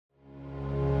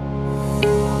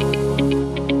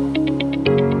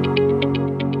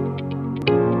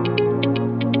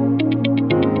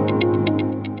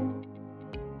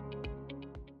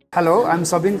Hello, I'm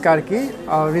Sabin Karki,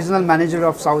 Regional Manager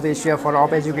of South Asia for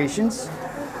OP Educations.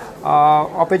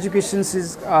 OP Educations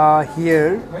is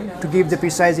here to give the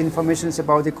precise information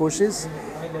about the courses,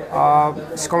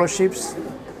 scholarships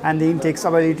and the intakes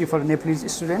availability for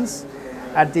Nepalese students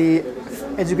at the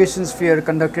educations fair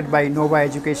conducted by Nova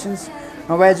Educations.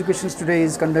 Nova Educations today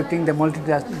is conducting the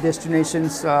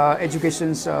multi-destinations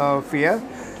educations fair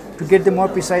to get the more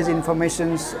precise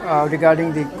information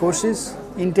regarding the courses,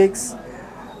 intakes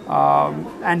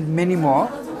and many more.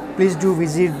 Please do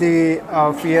visit the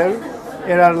fair.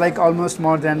 There are like almost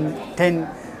more than 10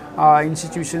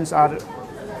 institutions are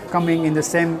coming in the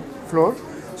same floor,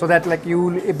 so that like you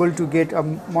will able to get a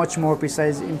much more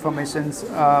precise information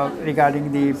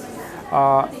regarding the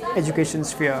education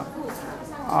sphere.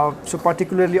 So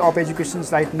particularly OP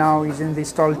Educations right now is in the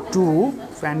stall 2,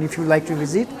 and if you like to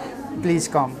visit, please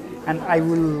come, and I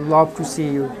will love to see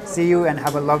you and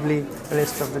have a lovely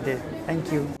rest of the day.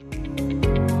 Thank you.